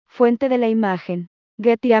Fuente de la imagen.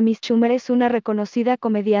 Getty. Amy Schumer es una reconocida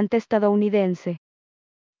comediante estadounidense.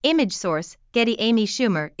 Image source, Getty. Amy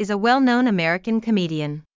Schumer is a well-known American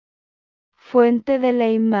comedian. Fuente de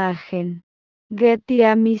la imagen. Getty.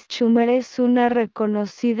 Amy Schumer es una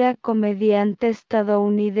reconocida comediante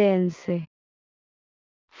estadounidense.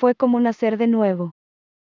 Fue como nacer de nuevo.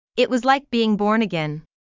 It was like being born again.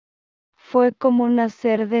 Fue como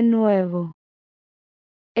nacer de nuevo.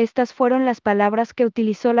 Estas fueron las palabras que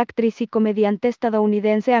utilizó la actriz y comediante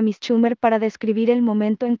estadounidense Amy Schumer para describir el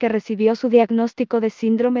momento en que recibió su diagnóstico de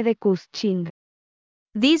síndrome de Cushing.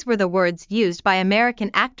 These were the words used by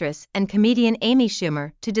American actress and comedian Amy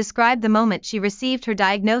Schumer to describe the moment she received her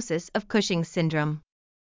diagnosis of Cushing syndrome.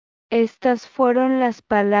 Estas fueron las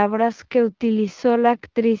palabras que utilizó la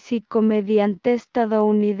actriz y comediante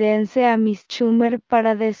estadounidense Amy Schumer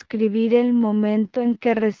para describir el momento en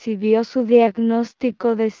que recibió su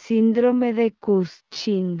diagnóstico de síndrome de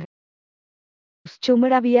Cushing.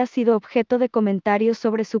 Schumer había sido objeto de comentarios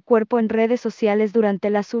sobre su cuerpo en redes sociales durante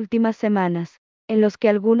las últimas semanas, en los que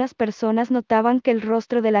algunas personas notaban que el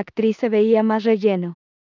rostro de la actriz se veía más relleno.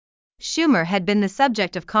 Schumer had been the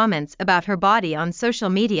subject of comments about her body on social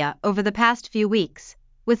media over the past few weeks,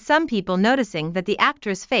 with some people noticing that the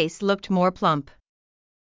actress' face looked more plump.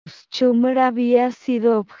 Schumer había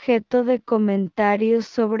sido objeto de comentarios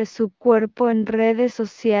sobre su cuerpo en redes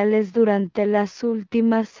sociales durante las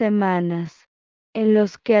últimas semanas, en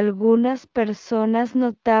los que algunas personas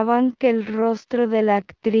notaban que el rostro de la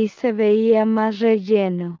actriz se veía más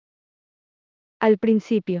relleno. Al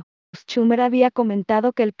principio, Schumer había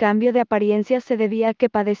comentado que el cambio de apariencia se debía a que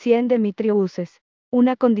padecía endometriosis,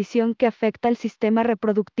 una condición que afecta al sistema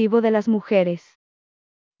reproductivo de las mujeres.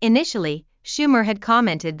 Initially, Schumer had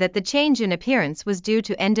commented that the change in appearance was due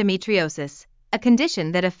to endometriosis, a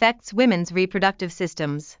condition that affects women's reproductive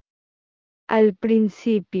systems. Al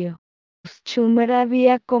principio, Schumer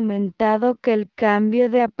había comentado que el cambio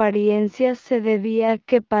de apariencia se debía a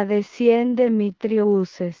que padecía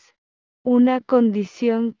endometriosis, una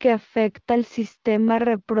condición que afecta al sistema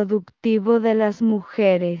reproductivo de las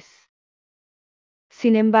mujeres.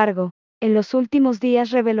 Sin embargo, en los últimos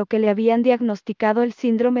días reveló que le habían diagnosticado el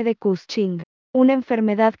síndrome de Cushing, una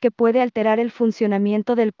enfermedad que puede alterar el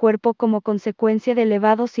funcionamiento del cuerpo como consecuencia de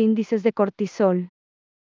elevados índices de cortisol.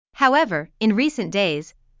 However, in recent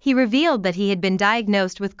days, he revealed that he had been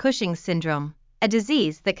diagnosed with Cushing's syndrome, a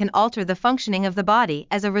disease that can alter the functioning of the body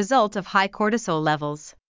as a result of high cortisol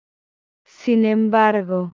levels. Sin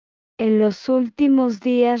embargo, en los últimos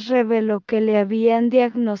días reveló que le habían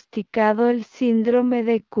diagnosticado el síndrome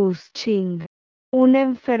de Cushing, una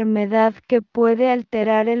enfermedad que puede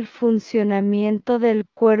alterar el funcionamiento del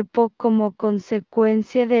cuerpo como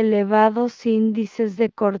consecuencia de elevados índices de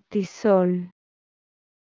cortisol.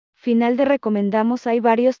 Final de recomendamos. Hay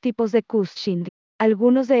varios tipos de Cushing.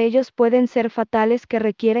 Algunos de ellos pueden ser fatales que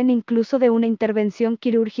requieren incluso de una intervención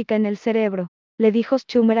quirúrgica en el cerebro, le dijo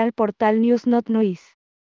Schumer al portal News Not Noise.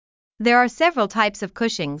 There are several types of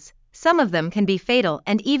Cushing's, some of them can be fatal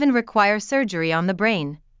and even require surgery on the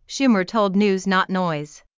brain, Schumer told News Not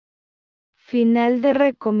Noise. Final de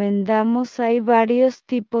recomendamos. Hay varios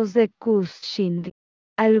tipos de Cushing.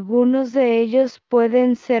 Algunos de ellos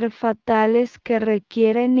pueden ser fatales que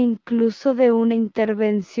requieren incluso de una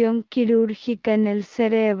intervención quirúrgica en el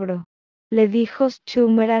cerebro, le dijo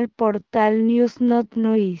Schumer al portal News Not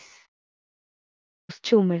Noise.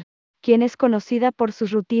 Schumer, quien es conocida por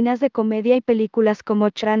sus rutinas de comedia y películas como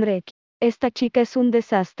Trainwreck, esta chica es un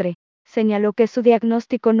desastre, señaló que su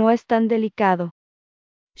diagnóstico no es tan delicado.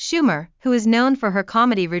 Schumer, who is known for her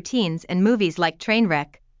comedy routines and movies like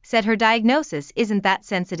Trainwreck, said her diagnosis isn't that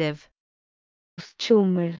sensitive.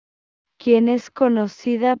 Schumer, quien es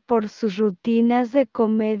conocida por sus rutinas de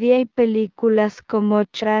comedia y películas como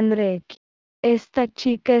Trainwreck, esta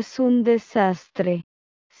chica es un desastre,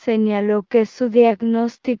 señaló que su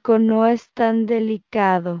diagnóstico no es tan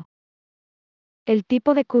delicado. El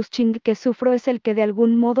tipo de Cushing que sufro es el que de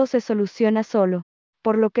algún modo se soluciona solo,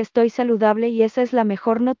 por lo que estoy saludable y esa es la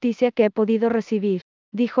mejor noticia que he podido recibir,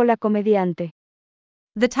 dijo la comediante.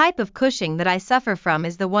 The type of Cushing that I suffer from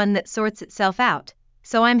is the one that sorts itself out,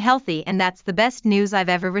 so I'm healthy and that's the best news I've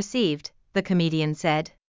ever received, the comedian said.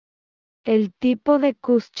 El tipo de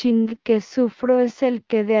Cushing que sufro es el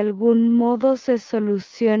que de algún modo se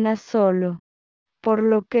soluciona solo, por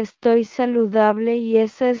lo que estoy saludable y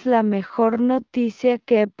esa es la mejor noticia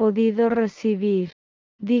que he podido recibir,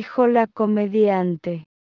 dijo la comediante.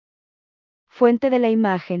 Fuente de la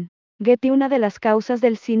imagen. Getty. Una de las causas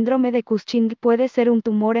del síndrome de Cushing puede ser un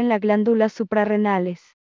tumor en las glándulas suprarrenales.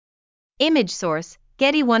 Image source,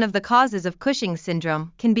 Getty. One of the causes of Cushing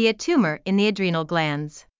syndrome can be a tumor in the adrenal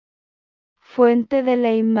glands. Fuente de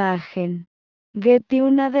la imagen. Getty.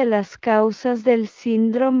 Una de las causas del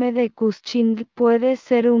síndrome de Cushing puede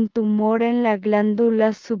ser un tumor en las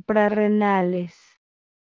glándulas suprarrenales.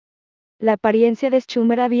 La apariencia de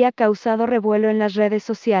Schumer había causado revuelo en las redes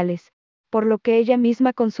sociales, por lo que ella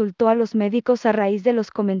misma consultó a los médicos a raíz de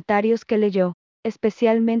los comentarios que leyó,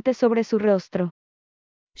 especialmente sobre su rostro.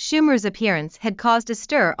 Schumer's appearance had caused a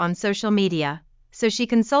stir on social media, so she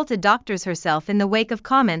consulted doctors herself in the wake of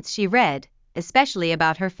comments she read, especially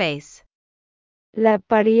about her face. La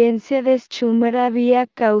apariencia de Schumer había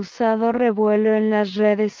causado revuelo en las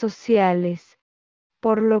redes sociales,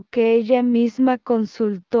 por lo que ella misma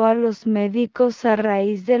consultó a los médicos a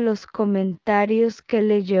raíz de los comentarios que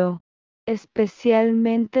leyó,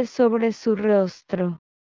 especialmente sobre su rostro.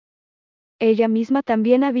 Ella misma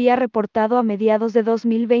también había reportado a mediados de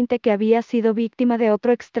 2020 que había sido víctima de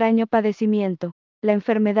otro extraño padecimiento, la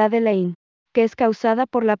enfermedad de Lyme, que es causada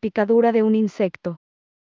por la picadura de un insecto.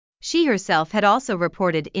 She herself had also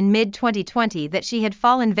reported in mid-2020 that she had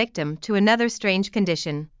fallen victim to another strange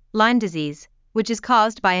condition, Lyme disease, which is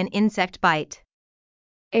caused by an insect bite.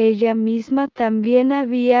 Ella misma también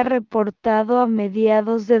había reportado a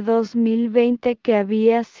mediados de 2020 que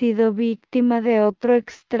había sido víctima de otro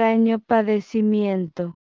extraño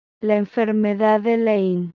padecimiento, la enfermedad de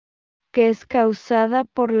Lyme, que es causada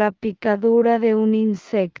por la picadura de un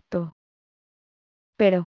insecto.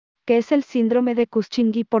 Pero, ¿qué es el síndrome de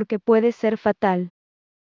Cushing y por qué puede ser fatal?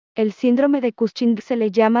 El síndrome de Cushing se le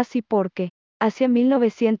llama así porque, hacia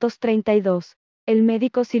 1932, el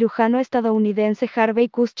médico cirujano estadounidense Harvey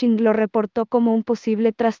Cushing lo reportó como un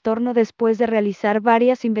posible trastorno después de realizar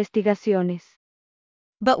varias investigaciones.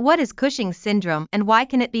 But what is Cushing's syndrome and why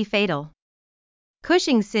can it be fatal?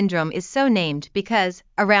 Cushing's syndrome is so named because,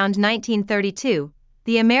 around 1932,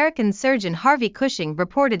 the American surgeon Harvey Cushing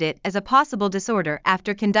reported it as a possible disorder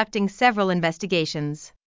after conducting several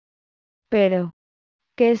investigations. Pero,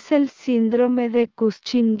 ¿qué es el síndrome de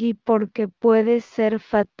Cushing y por qué puede ser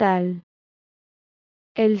fatal?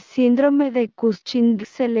 El síndrome de Cushing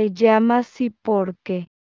se le llama así porque,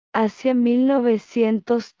 hacia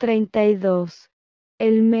 1932,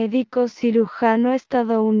 el médico cirujano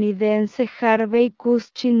estadounidense Harvey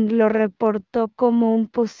Cushing lo reportó como un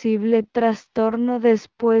posible trastorno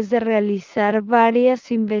después de realizar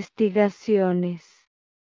varias investigaciones.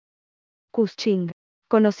 Cushing,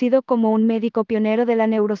 conocido como un médico pionero de la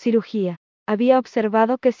neurocirugía, había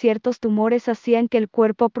observado que ciertos tumores hacían que el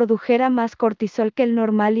cuerpo produjera más cortisol que el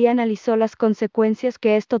normal y analizó las consecuencias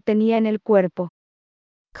que esto tenía en el cuerpo.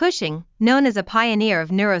 Cushing, known as a pioneer of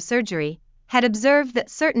neurosurgery, had observed that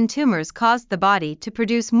certain tumors caused the body to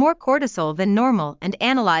produce more cortisol than normal and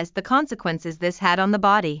analyzed the consequences this had on the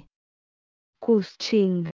body.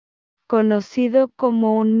 Cushing, conocido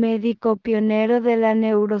como un médico pionero de la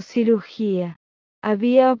neurocirugía,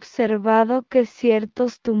 había observado que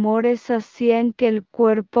ciertos tumores hacían que el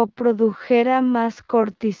cuerpo produjera más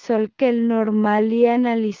cortisol que el normal y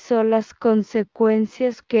analizó las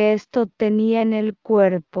consecuencias que esto tenía en el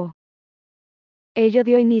cuerpo. Ello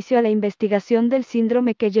dio inicio a la investigación del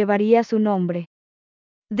síndrome que llevaría su nombre.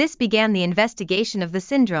 This began the investigation of the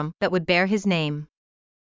syndrome that would bear his name.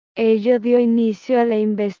 Ello dio inicio a la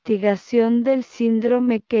investigación del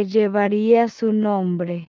síndrome que llevaría su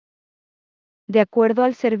nombre. De acuerdo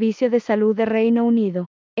al Servicio de Salud de Reino Unido,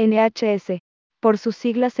 NHS, por sus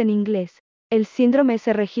siglas en inglés, el síndrome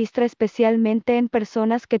se registra especialmente en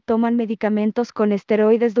personas que toman medicamentos con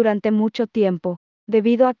esteroides durante mucho tiempo,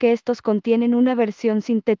 debido a que estos contienen una versión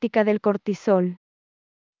sintética del cortisol.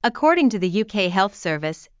 According to the UK Health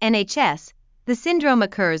Service, NHS, the syndrome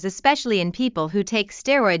occurs especially in people who take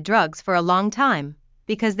steroid drugs for a long time,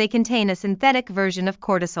 because they contain a synthetic version of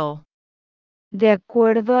cortisol. De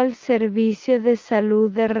acuerdo al Servicio de Salud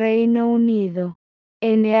de Reino Unido,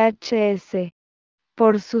 NHS,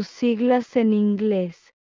 por sus siglas en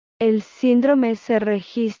inglés, el síndrome se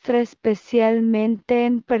registra especialmente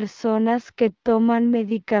en personas que toman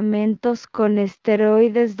medicamentos con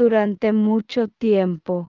esteroides durante mucho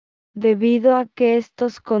tiempo, debido a que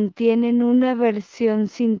estos contienen una versión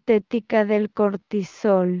sintética del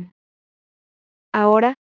cortisol.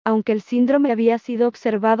 Ahora, aunque el síndrome había sido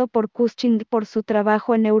observado por Cushing por su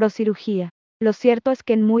trabajo en neurocirugía, lo cierto es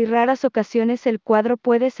que en muy raras ocasiones el cuadro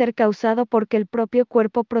puede ser causado porque el propio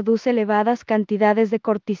cuerpo produce elevadas cantidades de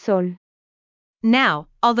cortisol. Now,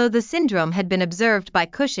 although the syndrome had been observed by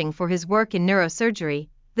Cushing for his work in neurosurgery,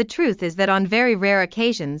 the truth is that on very rare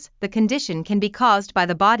occasions, the condition can be caused by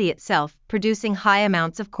the body itself producing high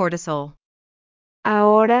amounts of cortisol.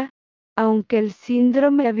 Ahora, aunque el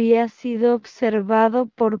síndrome había sido observado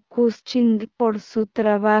por Cushing por su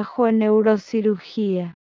trabajo en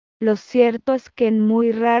neurocirugía, Lo cierto es que en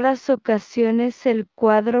muy raras ocasiones el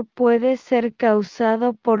cuadro puede ser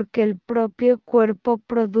causado porque el propio cuerpo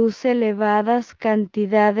produce elevadas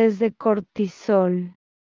cantidades de cortisol.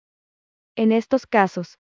 En estos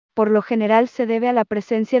casos, por lo general se debe a la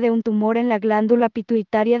presencia de un tumor en la glándula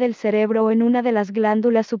pituitaria del cerebro o en una de las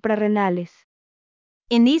glándulas suprarrenales.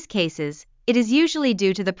 In these cases, it is usually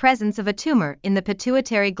due to the presence of a tumor in the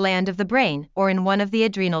pituitary gland of the brain or in one of the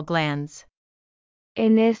adrenal glands.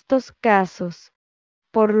 En estos casos,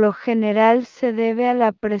 por lo general se debe a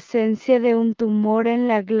la presencia de un tumor en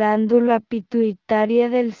la glándula pituitaria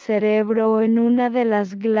del cerebro o en una de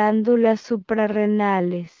las glándulas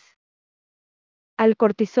suprarrenales. Al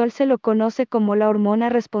cortisol se lo conoce como la hormona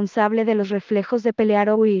responsable de los reflejos de pelear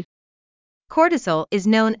o huir. Cortisol is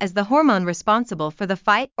known as the hormone responsible for the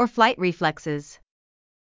fight or flight reflexes.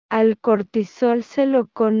 Al cortisol se lo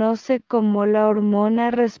conoce como la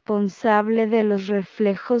hormona responsable de los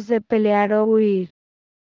reflejos de pelear o huir.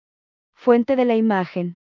 Fuente de la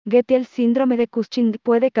imagen. Getty. El síndrome de Cushing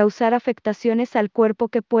puede causar afectaciones al cuerpo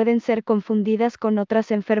que pueden ser confundidas con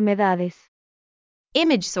otras enfermedades.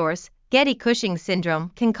 Image source, Getty. Cushing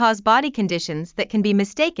syndrome can cause body conditions that can be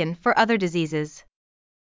mistaken for other diseases.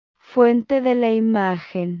 Fuente de la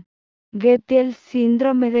imagen. Getty. El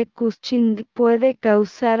síndrome de Cushing puede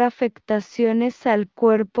causar afectaciones al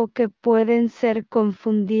cuerpo que pueden ser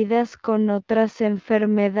confundidas con otras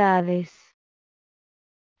enfermedades.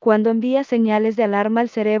 Cuando envía señales de alarma al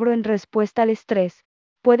cerebro en respuesta al estrés,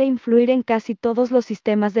 puede influir en casi todos los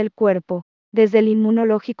sistemas del cuerpo, desde el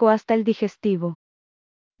inmunológico hasta el digestivo.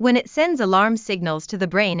 When it sends alarm signals to the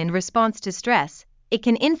brain in response to stress, it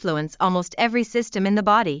can influence almost every system in the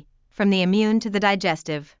body, from the immune to the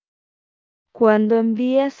digestive. Cuando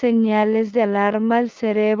envía señales de alarma al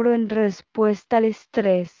cerebro en respuesta al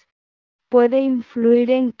estrés, puede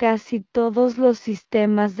influir en casi todos los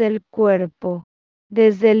sistemas del cuerpo,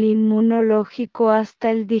 desde el inmunológico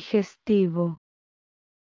hasta el digestivo.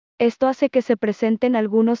 Esto hace que se presenten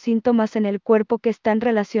algunos síntomas en el cuerpo que están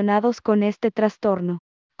relacionados con este trastorno,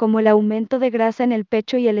 como el aumento de grasa en el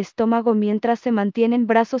pecho y el estómago mientras se mantienen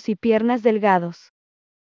brazos y piernas delgados.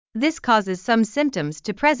 This causes some symptoms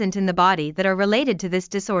to present in the body that are related to this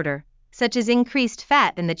disorder, such as increased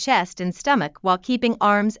fat in the chest and stomach while keeping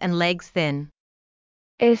arms and legs thin.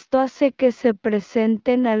 Esto hace que se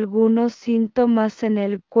presenten algunos síntomas en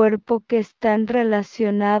el cuerpo que están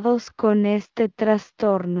relacionados con este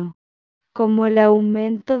trastorno, como el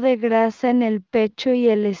aumento de grasa en el pecho y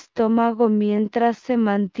el estómago mientras se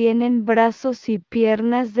mantienen brazos y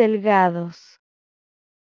piernas delgados.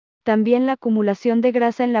 También la acumulación de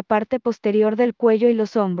grasa en la parte posterior del cuello y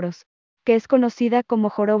los hombros, que es conocida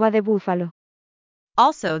como joroba de búfalo.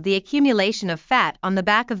 Also, the accumulation of fat on the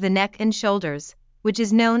back of the neck and shoulders, which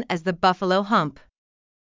is known as the buffalo hump.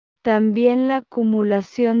 También la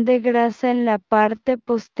acumulación de grasa en la parte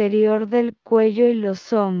posterior del cuello y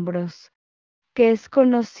los hombros, que es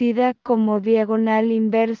conocida como diagonal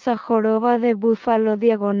inversa joroba de búfalo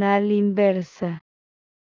diagonal inversa.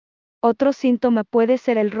 Otro síntoma puede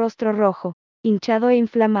ser el rostro rojo, hinchado e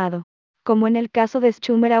inflamado, como en el caso de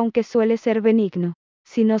Schumer, aunque suele ser benigno.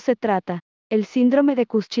 Si no se trata, el síndrome de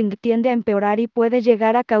Cushing tiende a empeorar y puede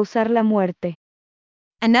llegar a causar la muerte.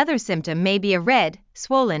 Another symptom may be a red,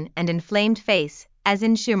 swollen, and inflamed face, as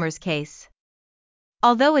in Schumer's case.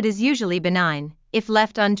 Although it is usually benign, if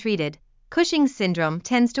left untreated, Cushing's syndrome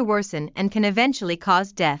tends to worsen and can eventually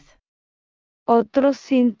cause death. Otro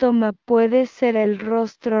síntoma puede ser el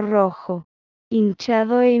rostro rojo,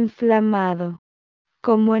 hinchado e inflamado,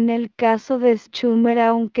 como en el caso de Schumer,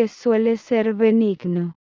 aunque suele ser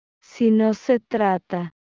benigno. Si no se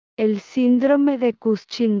trata, el síndrome de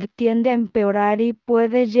Cushing tiende a empeorar y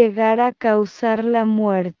puede llegar a causar la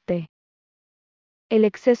muerte. El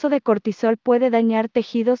exceso de cortisol puede dañar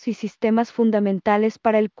tejidos y sistemas fundamentales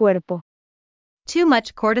para el cuerpo. Too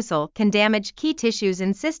much cortisol can damage key tissues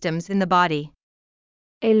and systems in the body.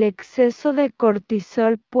 El exceso de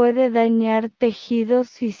cortisol puede dañar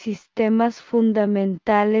tejidos y sistemas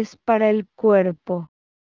fundamentales para el cuerpo.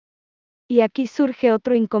 Y aquí surge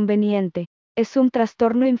otro inconveniente. Es un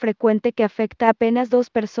trastorno infrecuente que afecta a apenas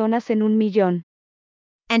 2 personas en 1.000.000.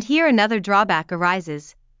 And here another drawback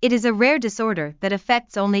arises. It is a rare disorder that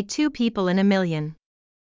affects only 2 people in a million.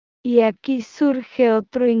 Y aquí surge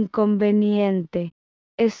otro inconveniente.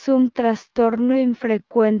 Es un trastorno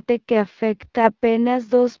infrecuente que afecta a apenas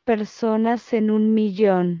 2 personas en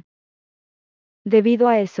 1.000.000. Debido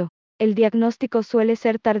a eso, el diagnóstico suele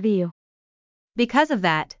ser tardío. Because of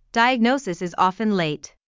that, diagnosis is often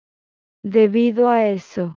late. Debido a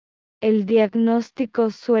eso, el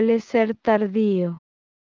diagnóstico suele ser tardío.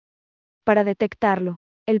 Para detectarlo,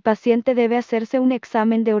 el paciente debe hacerse un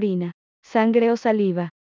examen de orina, sangre o saliva.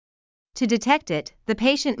 To detect it, the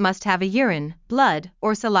patient must have a urine, blood,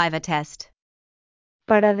 or saliva test.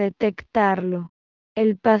 Para detectarlo,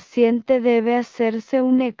 el paciente debe hacerse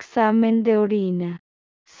un examen de orina,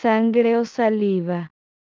 sangre o saliva.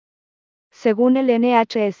 Según el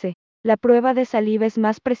NHS, la prueba de saliva es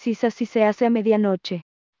más precisa si se hace a medianoche,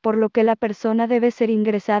 por lo que la persona debe ser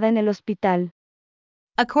ingresada en el hospital.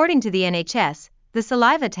 According to the NHS, the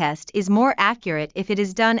saliva test is more accurate if it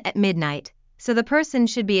is done at midnight, so the person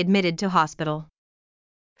should be admitted to hospital.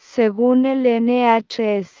 Según el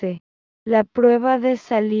NHS, la prueba de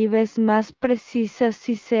saliva es más precisa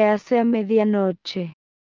si se hace a medianoche,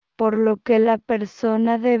 por lo que la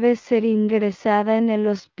persona debe ser ingresada en el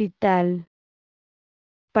hospital.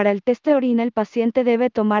 Para el test de orina el paciente debe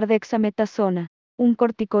tomar dexametasona, un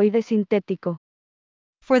corticoide sintético.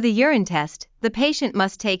 For the urine test, the patient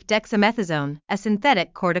must take dexamethasone, a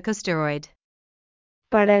synthetic corticosteroid.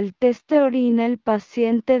 Para el test de orina el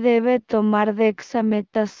paciente debe tomar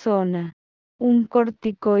dexametasona, un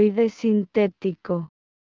corticoide sintético.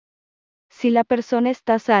 Si la persona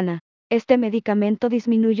está sana, este medicamento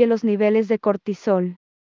disminuye los niveles de cortisol.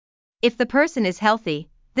 If the person is healthy,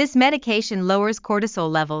 this medication lowers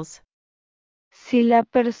cortisol levels. Si la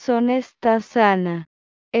persona está sana,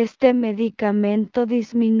 este medicamento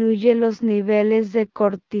disminuye los niveles de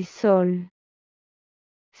cortisol.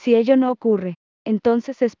 Si ello no ocurre,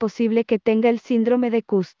 entonces es posible que tenga el síndrome de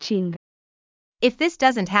Cushing. If this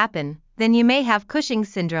doesn't happen, then you may have Cushing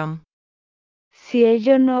syndrome. Si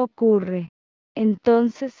ello no ocurre,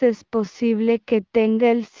 entonces es posible que tenga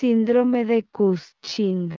el síndrome de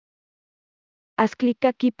Cushing. Haz clic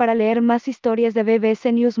aquí para leer más historias de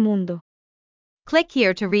BBC News Mundo. Click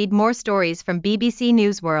here to read more stories from BBC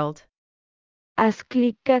News World. Haz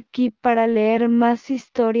clic aquí para leer más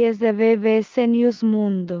historias de BBC News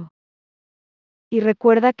Mundo. Y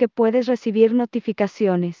recuerda que puedes recibir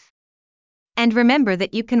notificaciones. And remember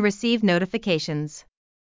that you can receive notifications.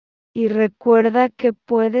 Y recuerda que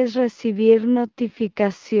puedes recibir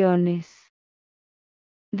notificaciones.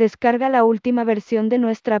 Descarga la última versión de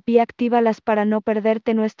nuestra app y actívalas para no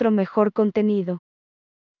perderte nuestro mejor contenido.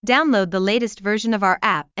 Download the latest version of our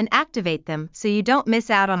app and activate them so you don't miss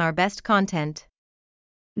out on our best content.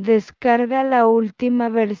 Descarga la última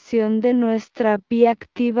versión de nuestra app y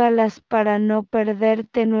actívalas para no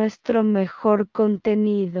perderte nuestro mejor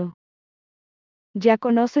contenido. ¿Ya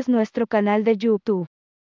conoces nuestro canal de YouTube?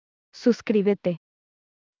 Suscríbete.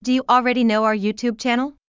 Do you already know our YouTube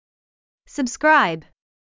channel? Subscribe.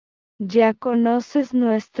 ¿Ya conoces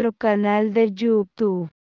nuestro canal de YouTube?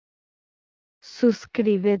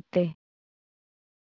 Suscríbete.